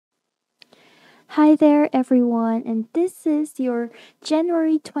Hi there, everyone, and this is your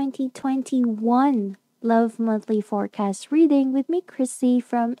January 2021 Love Monthly Forecast reading with me, Krissy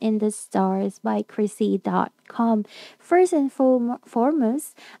from In the Stars by Krissy.com. First and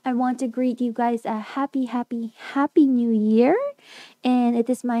foremost, I want to greet you guys a happy new year. And it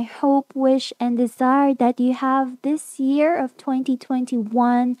is my hope, wish, and desire that you have this year of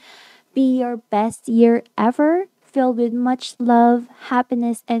 2021 be your best year ever, filled with much love,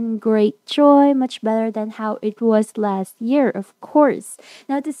 happiness, and great joy, much better than how it was last year, of course.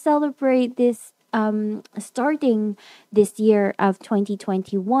 Now, to celebrate this starting this year of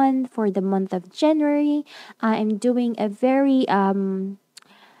 2021 for the month of January, I am doing a very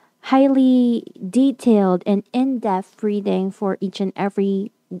highly detailed and in-depth reading for each and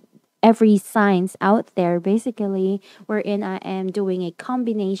every signs out there, basically, wherein I am doing a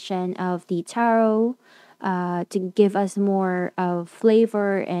combination of the tarot to give us more of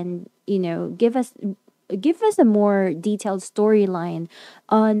flavor and give us a more detailed storyline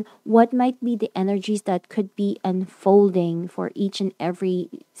on what might be the energies that could be unfolding for each and every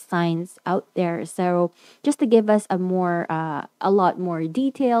signs out there. So just to give us a lot more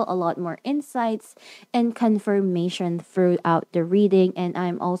detail, a lot more insights and confirmation throughout the reading. And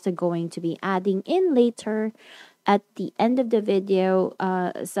I'm also going to be adding in later at the end of the video,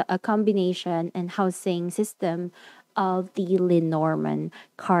 a combination and housing system of the Lenormand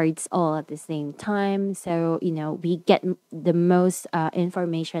cards all at the same time. So, we get the most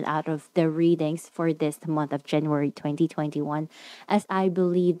information out of the readings for this month of January 2021, as I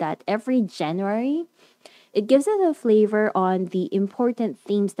believe that every January, it gives us a flavor on the important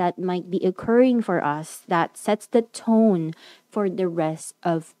themes that might be occurring for us that sets the tone for the rest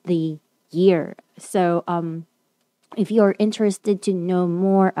of the year. So, if you're interested to know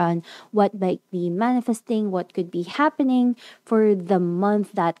more on what might be manifesting, what could be happening for the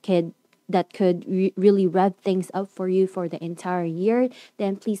month that could really rev things up for you for the entire year,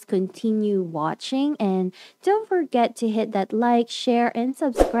 then please continue watching and don't forget to hit that like, share, and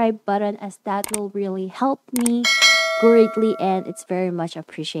subscribe button as that will really help me greatly and it's very much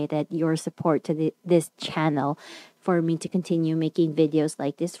appreciated your support to this channel for me to continue making videos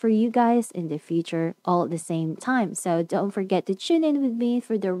like this for you guys in the future all at the same time. So don't forget to tune in with me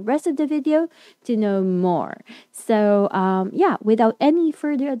for the rest of the video to know more. So yeah, without any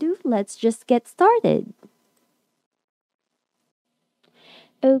further ado, let's just get started.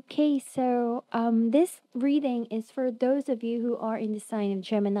 Okay, so this reading is for those of you who are in the sign of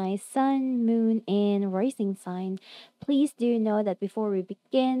Gemini, Sun, Moon, and Rising sign. Please do know that before we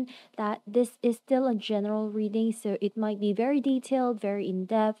begin, that this is still a general reading, so it might be very detailed, very in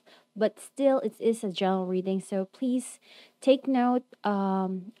depth, but still it is a general reading. So please take note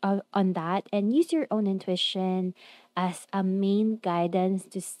on that and use your own intuition as a main guidance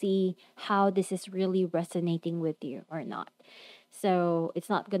to see how this is really resonating with you or not. So it's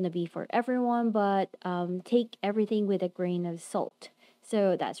not going to be for everyone, but take everything with a grain of salt.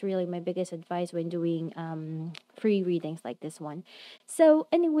 So that's really my biggest advice when doing free readings like this one. So,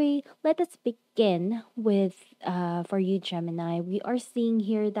 anyway, let us begin with for you, Gemini. We are seeing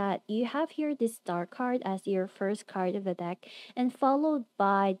here that you have here this Star card as your first card of the deck, and followed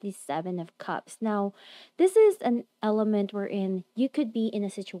by the Seven of Cups. Now, this is an element wherein you could be in a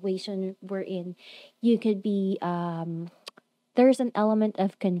situation wherein you could be there's an element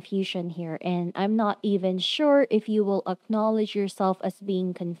of confusion here, and I'm not even sure if you will acknowledge yourself as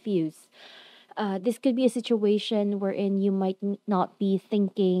being confused. This could be a situation wherein you might not be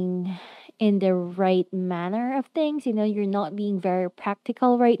thinking in the right manner of things. You're not being very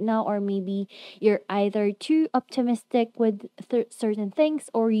practical right now, or maybe you're either too optimistic with certain things,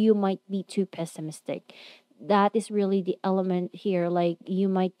 or you might be too pessimistic. That is really the element here. Like, you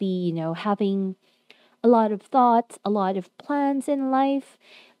might be, having a lot of thoughts, a lot of plans in life.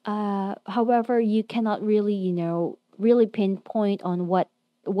 However, you cannot really, really pinpoint on what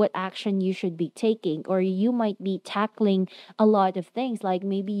action you should be taking, or you might be tackling a lot of things. Like,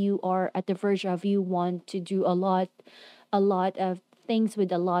 maybe you are at the verge of you want to do a lot of things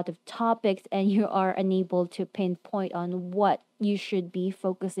with a lot of topics, and you are unable to pinpoint on what you should be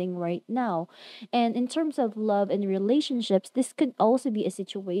focusing right now. And in terms of love and relationships, this could also be a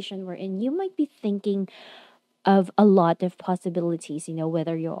situation wherein you might be thinking of a lot of possibilities,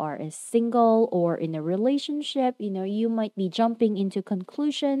 whether you are a single or in a relationship. You might be jumping into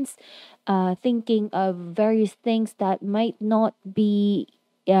conclusions, thinking of various things that might not be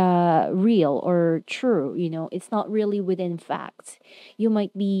real or true. It's not really within facts. You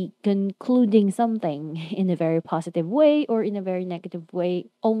might be concluding something in a very positive way or in a very negative way.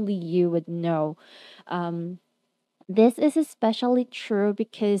 Only you would know. um This is especially true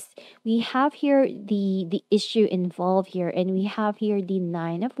because we have here the issue involved here, and we have here the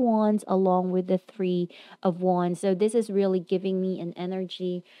 9 of wands along with the 3 of wands. So this is really giving me an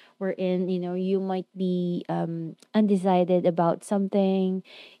energy wherein, you might be undecided about something.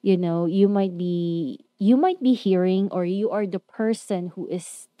 You might be hearing, or you are the person who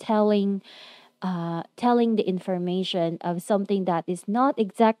is telling the information of something that is not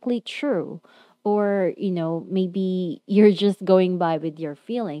exactly true, or maybe you're just going by with your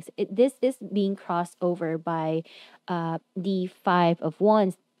feelings. This is being crossed over by the 5 of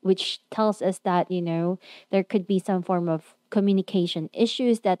wands, which tells us that there could be some form of communication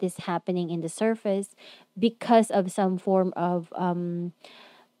issues that is happening in the surface because of some form of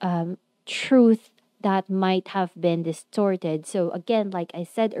truth that might have been distorted. So again, like I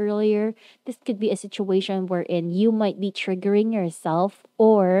said earlier, this could be a situation wherein you might be triggering yourself,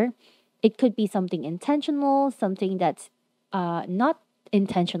 or it could be something intentional, something that's not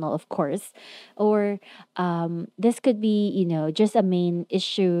intentional, of course, or this could be, just a main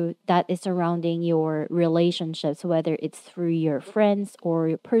issue that is surrounding your relationships, whether it's through your friends or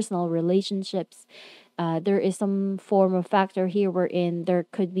your personal relationships. There is some form of factor here wherein there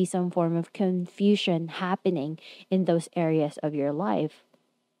could be some form of confusion happening in those areas of your life.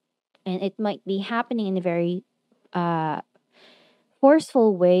 And it might be happening in a very uh,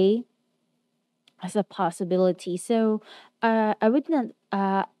 forceful way as a possibility. So I would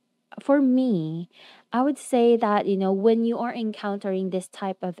not, for me, I would say that, when you are encountering this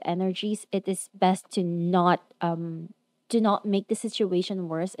type of energies, it is best to not do not make the situation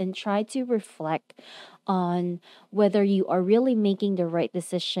worse, and try to reflect on whether you are really making the right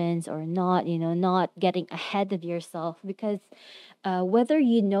decisions or not, not getting ahead of yourself. Because whether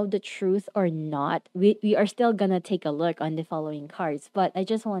you know the truth or not, we are still gonna take a look on the following cards. But I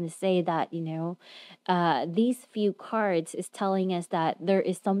just want to say that, these few cards is telling us that there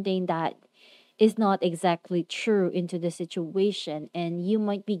is something that is not exactly true into the situation, and you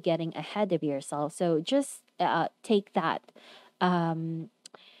might be getting ahead of yourself. So just take that. Um,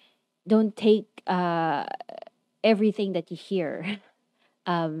 don't take everything that you hear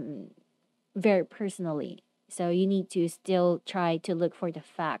very personally. So you need to still try to look for the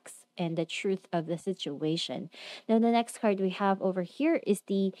facts and the truth of the situation. Now, the next card we have over here is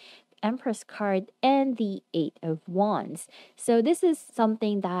the Empress card and the 8 of wands. So this is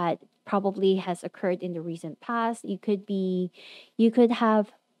something that probably has occurred in the recent past. You could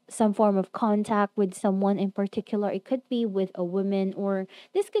have some form of contact with someone in particular. It could be with a woman, or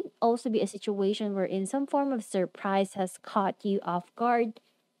this could also be a situation wherein some form of surprise has caught you off guard,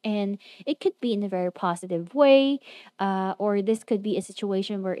 and it could be in a very positive way, or this could be a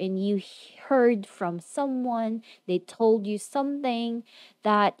situation wherein you heard from someone, they told you something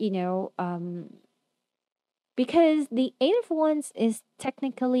that, because the 8 of wands is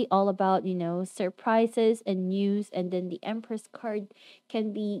technically all about, surprises and news. And then the Empress card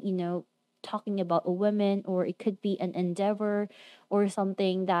can be, talking about a woman, or it could be an endeavor or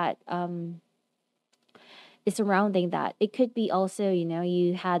something that is surrounding that. It could be also,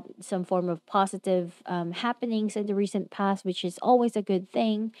 you had some form of positive happenings in the recent past, which is always a good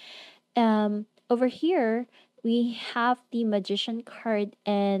thing. Over here, we have the Magician card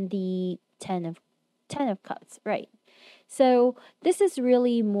and the Ten of Cups, right? So this is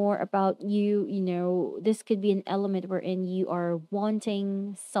really more about you, this could be an element wherein you are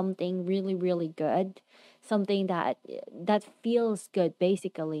wanting something really, really good, something that feels good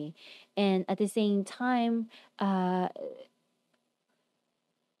basically. And at the same time,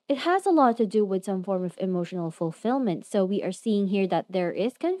 it has a lot to do with some form of emotional fulfillment. So we are seeing here that there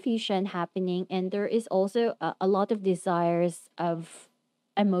is confusion happening, and there is also a lot of desires of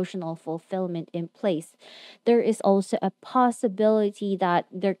emotional fulfillment in place. There is also a possibility that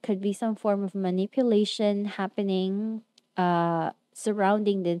there could be some form of manipulation happening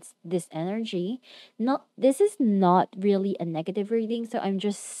surrounding this energy. Not This is not really a negative reading, so I'm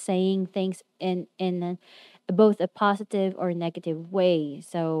just saying things in both a positive or negative way.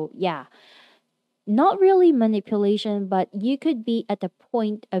 So, yeah, not really manipulation, but you could be at a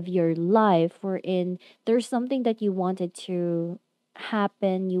point of your life wherein there's something that you wanted to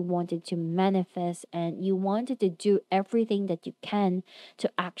happen, you wanted to manifest, and you wanted to do everything that you can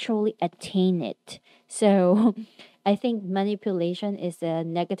to actually attain it. So, I think manipulation is a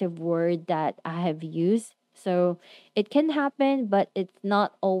negative word that I have used. So, it can happen, but it's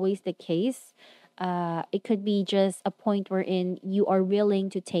not always the case. It could be just a point wherein you are willing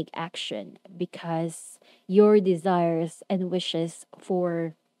to take action because your desires and wishes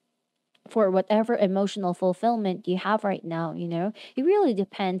for whatever emotional fulfillment you have right now, it really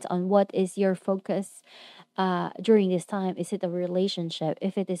depends on what is your focus, during this time? Is it a relationship?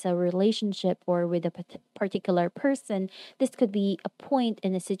 If it is a relationship or with a particular person, this could be a point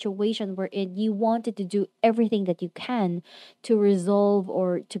in a situation wherein you wanted to do everything that you can to resolve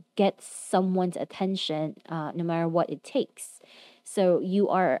or to get someone's attention, no matter what it takes. So you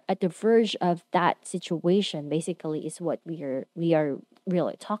are at the verge of that situation. Basically, is what we are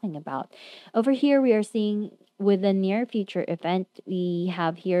really talking about. Over here, we are seeing with the near future event, we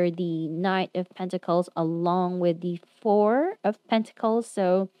have here the Knight of Pentacles along with the Four of Pentacles.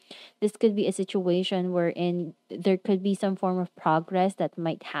 So this could be a situation wherein there could be some form of progress that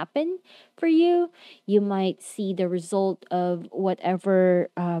might happen for you. You might see the result of whatever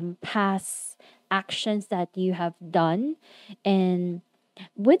past actions that you have done. And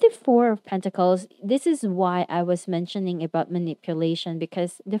with the Four of Pentacles, this is why I was mentioning about manipulation,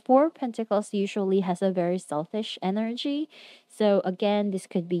 because the Four of Pentacles usually has a very selfish energy. So again, this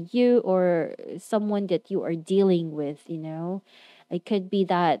could be you or someone that you are dealing with, you know. It could be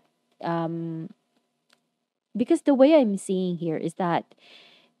that because the way I'm seeing here is that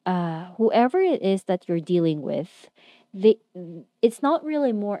whoever it is that you're dealing with, they it's not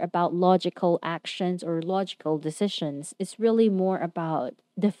really more about logical actions or logical decisions. It's really more about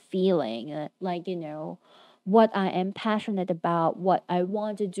the feeling, like, you know, what I am passionate about, what I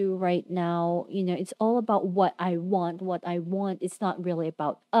want to do right now. You know, it's all about what I want. What I want. It's not really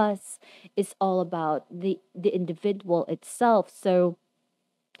about us. It's all about the individual itself. So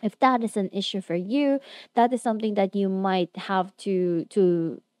if that is an issue for you, that is something that you might have to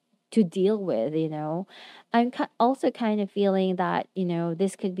deal with, you know. I'm also kind of feeling that, you know,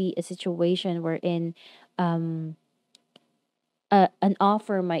 this could be a situation wherein an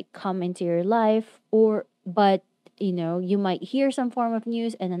offer might come into your life, or but you know, you might hear some form of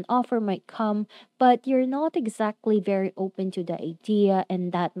news and an offer might come, but you're not exactly very open to the idea,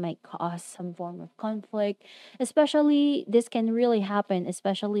 and that might cause some form of conflict. Especially this can really happen,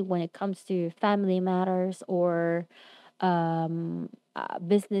 especially when it comes to family matters or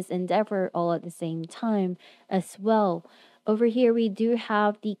business endeavor all at the same time as well. Over here, we do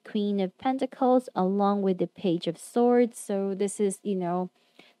have the Queen of Pentacles along with the Page of Swords. So this is, you know,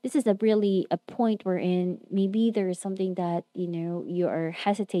 this is a really a point wherein maybe there is something that, you know, you are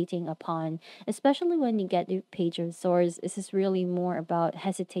hesitating upon, especially when you get the Page of Swords. This is really more about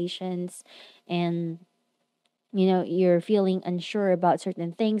hesitations and, you know, you're feeling unsure about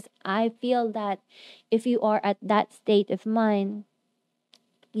certain things. I feel that if you are at that state of mind,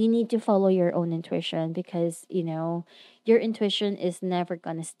 you need to follow your own intuition, because you know your intuition is never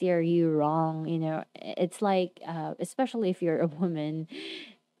gonna steer you wrong, you know. It's like especially if you're a woman,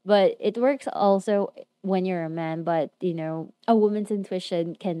 but it works also when you're a man. But you know, a woman's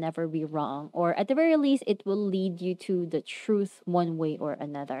intuition can never be wrong, or at the very least it will lead you to the truth one way or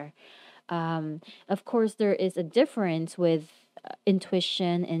another. Of course, there is a difference with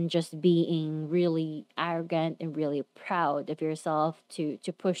intuition and just being really arrogant and really proud of yourself to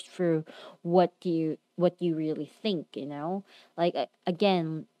push through what you really think. You know, like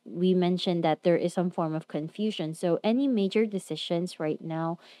again, we mentioned that there is some form of confusion. So any major decisions right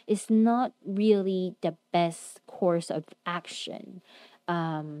now is not really the best course of action.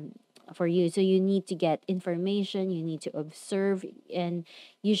 Um, for you. So you need to get information, you need to observe, and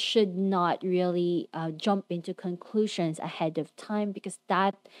you should not really jump into conclusions ahead of time, because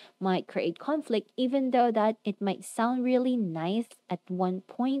that might create conflict. Even though that it might sound really nice at one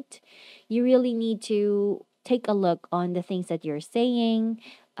point, you really need to take a look on the things that you're saying,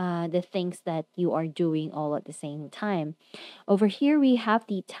 the things that you are doing all at the same time. Over here, we have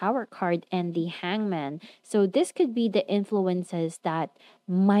the Tower card and the Hangman. So this could be the influences that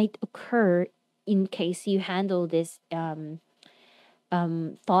might occur in case you handle this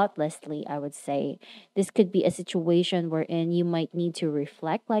thoughtlessly, I would say. This could be a situation wherein you might need to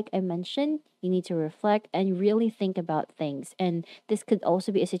reflect, like I mentioned. You need to reflect and really think about things. And this could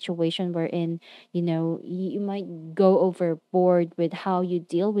also be a situation wherein, you know, you might go overboard with how you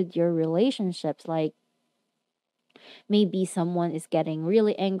deal with your relationships. Like maybe someone is getting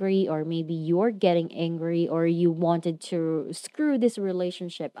really angry, or maybe you're getting angry, or you wanted to screw this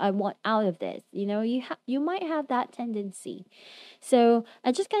relationship. I want out of this. You know, you might have that tendency. So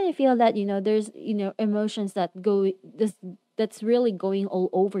I just kind of feel that, you know, there's, you know, emotions that go this that's really going all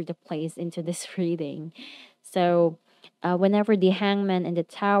over the place into this reading. So whenever the hangman and the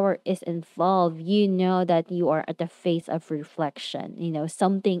tower is involved, you know that you are at the phase of reflection. You know,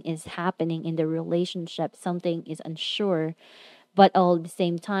 something is happening in the relationship, something is unsure, but all at the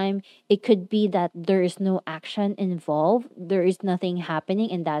same time, it could be that there is no action involved, there is nothing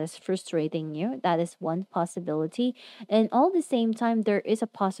happening, and that is frustrating you. That is one possibility. And all the same time, there is a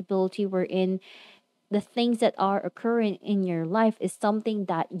possibility wherein the things that are occurring in your life is something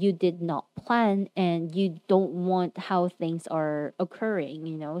that you did not plan, and you don't want how things are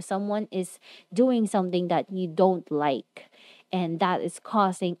occurring. Someone is doing something that you don't like, and that is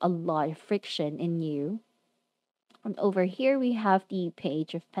causing a lot of friction in you. And over here we have the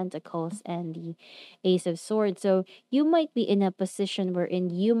Page of Pentacles and the Ace of Swords. So you might be in a position wherein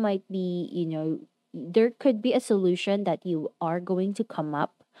you might be, there could be a solution that you are going to come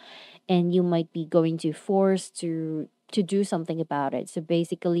up, and you might be going to force to do something about it. So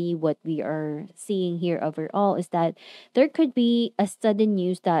basically what we are seeing here overall is that there could be a sudden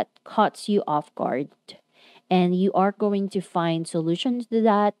news that caught you off guard, and you are going to find solutions to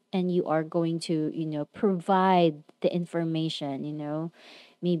that, and you are going to provide the information.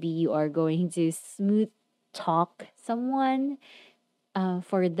 Maybe you are going to smooth talk someone,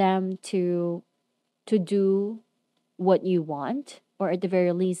 for them to do what you want, or at the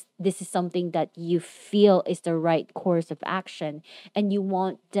very least this is something that you feel is the right course of action, and you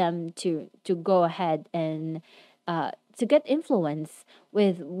want them to go ahead and to get influence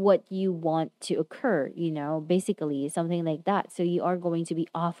with what you want to occur, basically something like that. So you are going to be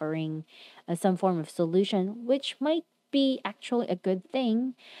offering some form of solution, which might be actually a good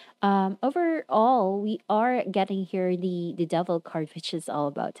thing. Overall, we are getting here the devil card, which is all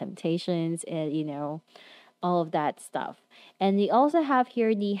about temptations, and all of that stuff. And we also have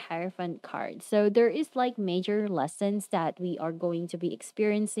here the Hierophant card. So there is like major lessons that we are going to be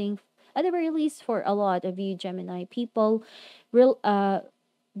experiencing, at the very least for a lot of you Gemini people. Real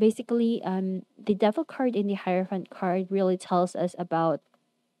basically the Devil card in the Hierophant card really tells us about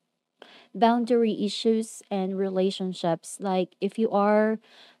boundary issues and relationships. Like if you are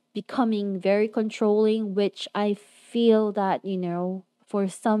becoming very controlling, which I feel that, for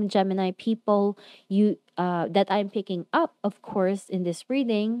some Gemini people, you that I'm picking up, of course, in this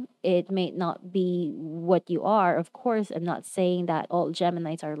reading, it may not be what you are. Of course, I'm not saying that all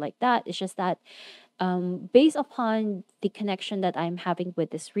Geminis are like that. It's just that based upon the connection that I'm having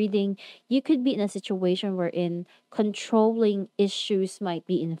with this reading, you could be in a situation wherein controlling issues might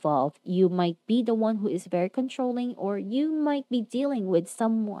be involved. You might be the one who is very controlling, or you might be dealing with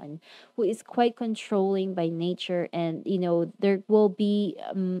someone who is quite controlling by nature, and there will be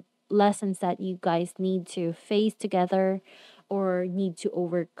lessons that you guys need to face together or need to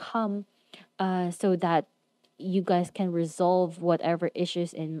overcome, so that you guys can resolve whatever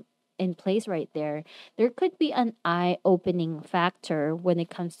issues in place right there. There could be an eye-opening factor when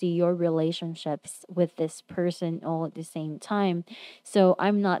it comes to your relationships with this person all at the same time. So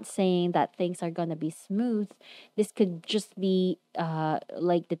I'm not saying that things are gonna be smooth. This could just be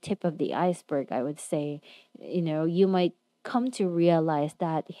like the tip of the iceberg, I would say. You might come to realize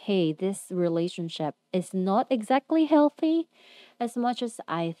that, hey, this relationship is not exactly healthy as much as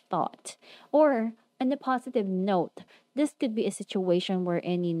I thought. Or on a positive note, this could be a situation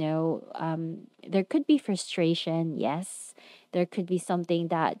wherein, there could be frustration, yes. There could be something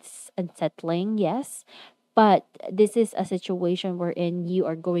that's unsettling, yes. But this is a situation wherein you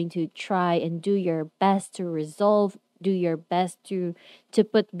are going to try and do your best to resolve, do your best to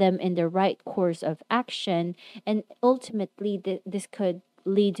put them in the right course of action, and ultimately this could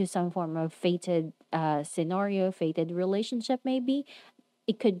lead to some form of fated scenario, fated relationship maybe.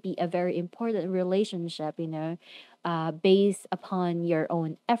 It could be a very important relationship, based upon your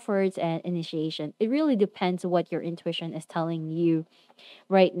own efforts and initiation. It really depends what your intuition is telling you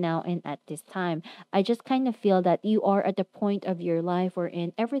right now and at this time. I just kind of feel that you are at the point of your life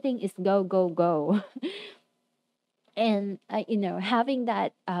wherein everything is go, go, go. And having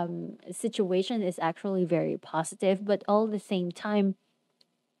that situation is actually very positive, but all the same time,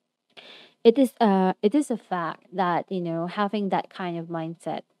 it is a fact that having that kind of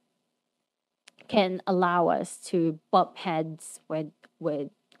mindset can allow us to bump heads with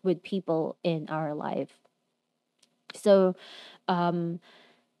with people in our life. So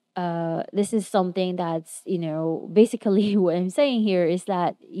this is something that's basically what I'm saying here is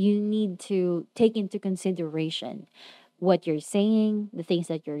that you need to take into consideration what you're saying, the things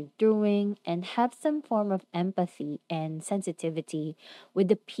that you're doing, and have some form of empathy and sensitivity with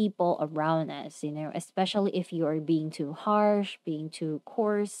the people around us, especially if you are being too harsh, being too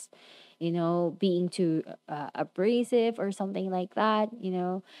coarse, being too abrasive or something like that.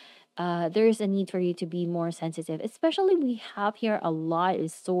 There's a need for you to be more sensitive. Especially we have here a lot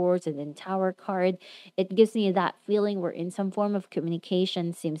of swords and then tower card. It gives me that feeling where in some form of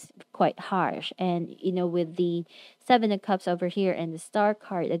communication seems quite harsh. And with the seven of cups over here and the star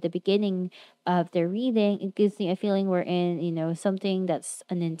card at the beginning of the reading, it gives me a feeling we're in, something that's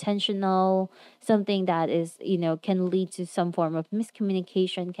unintentional, something that is, can lead to some form of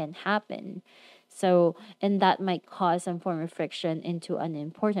miscommunication can happen. So, and that might cause some form of friction into an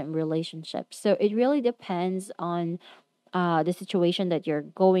important relationship. So it really depends on the situation that you're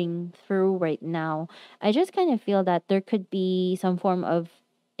going through right now. I just kind of feel that there could be some form of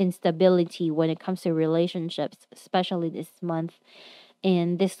instability when it comes to relationships, especially this month.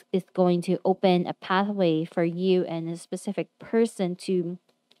 And this is going to open a pathway for you and a specific person to,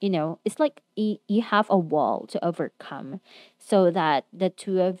 it's like you have a wall to overcome so that the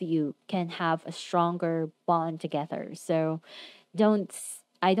two of you can have a stronger bond together. So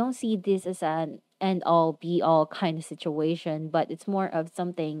I don't see this as an end all be all kind of situation, but it's more of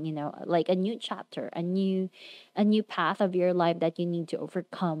something, like a new chapter, a new path of your life that you need to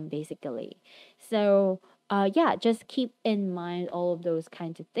overcome basically. So yeah, just keep in mind all of those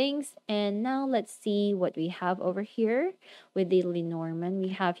kinds of things. And now let's see what we have over here with the Lenormand. We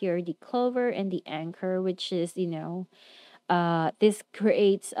have here the clover and the anchor, which is, this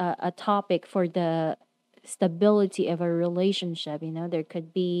creates a topic for the stability of a relationship. There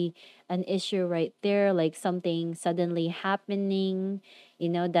could be an issue right there, like something suddenly happening,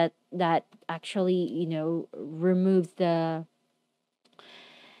 that actually, removes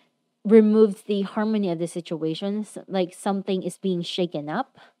the harmony of the situations, like something is being shaken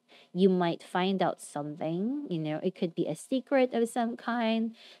up. You might find out something, it could be a secret of some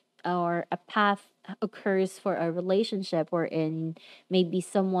kind, or a path occurs for a relationship wherein maybe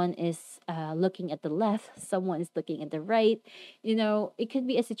someone is looking at the left, someone is looking at the right. It could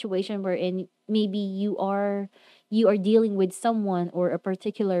be a situation wherein maybe you are dealing with someone or a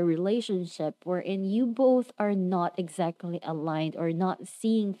particular relationship wherein you both are not exactly aligned or not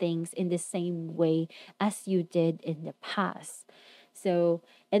seeing things in the same way as you did in the past. So,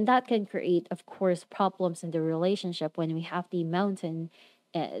 and that can create, of course, problems in the relationship when we have the mountain.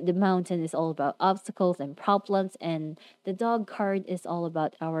 The mountain is all about obstacles and problems, and the dog card is all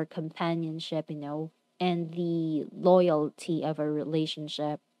about our companionship, and the loyalty of a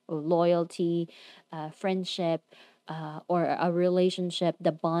relationship, or loyalty, friendship, or a relationship,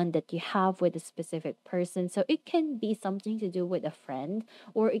 the bond that you have with a specific person. So it can be something to do with a friend,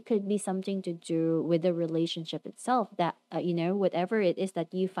 or it could be something to do with the relationship itself, that, whatever it is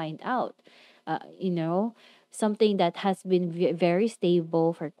that you find out, something that has been very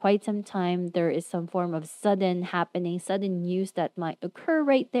stable for quite some time. There is some form of sudden happening, sudden news that might occur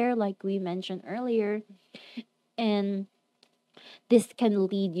right there, like we mentioned earlier. And this can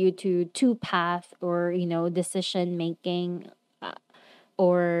lead you to two path, or decision making, uh,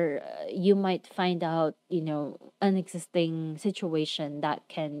 or you might find out, an existing situation that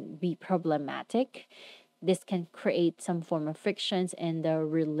can be problematic. This can create some form of frictions in the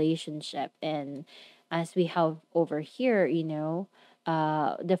relationship. And as we have over here,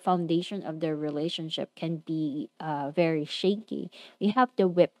 the foundation of the relationship can be very shaky. We have the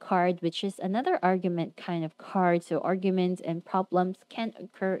whip card, which is another argument kind of card. So arguments and problems can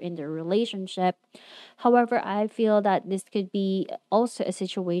occur in the relationship. However, I feel that this could be also a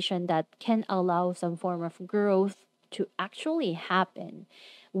situation that can allow some form of growth to actually happen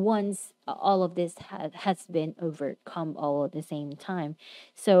once all of this has been overcome all at the same time.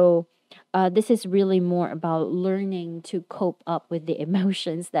 So, this is really more about learning to cope up with the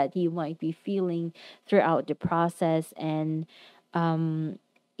emotions that you might be feeling throughout the process. And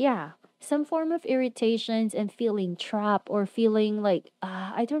yeah, some form of irritations and feeling trapped, or feeling like,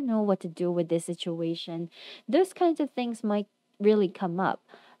 I don't know what to do with this situation. Those kinds of things might really come up.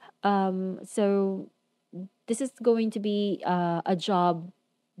 So this is going to be a job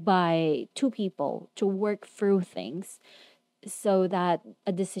by two people to work through things so that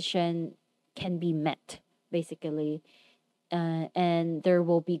a decision can be met, basically. And there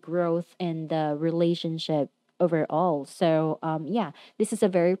will be growth in the relationship overall. So, yeah, this is a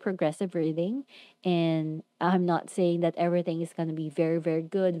very progressive reading. And I'm not saying that everything is going to be very, very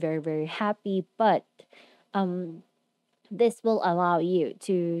good, very, very happy, but um, this will allow you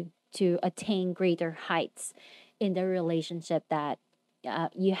to attain greater heights in the relationship that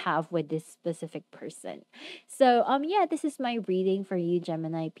you have with this specific person. So yeah, this is my reading for you,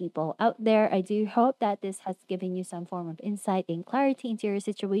 Gemini people out there. I do hope that this has given you some form of insight and clarity into your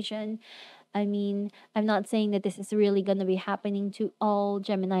situation. I mean, I'm not saying that this is really going to be happening to all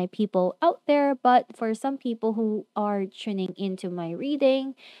Gemini people out there, but for some people who are tuning into my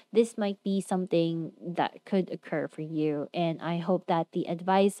reading, this might be something that could occur for you. And I hope that the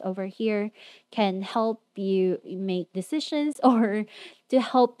advice over here can help you make decisions or to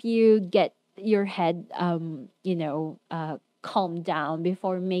help you get your head, calm down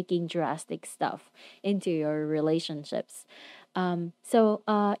before making drastic stuff into your relationships.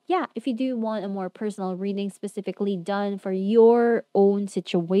 Yeah, if you do want a more personal reading specifically done for your own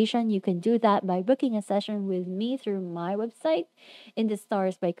situation, you can do that by booking a session with me through my website,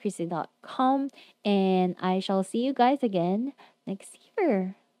 inthestarsbykrissy.com. And I shall see you guys again next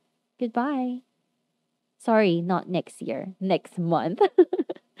year. Goodbye. Sorry, not next year, next month.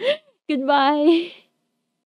 Goodbye.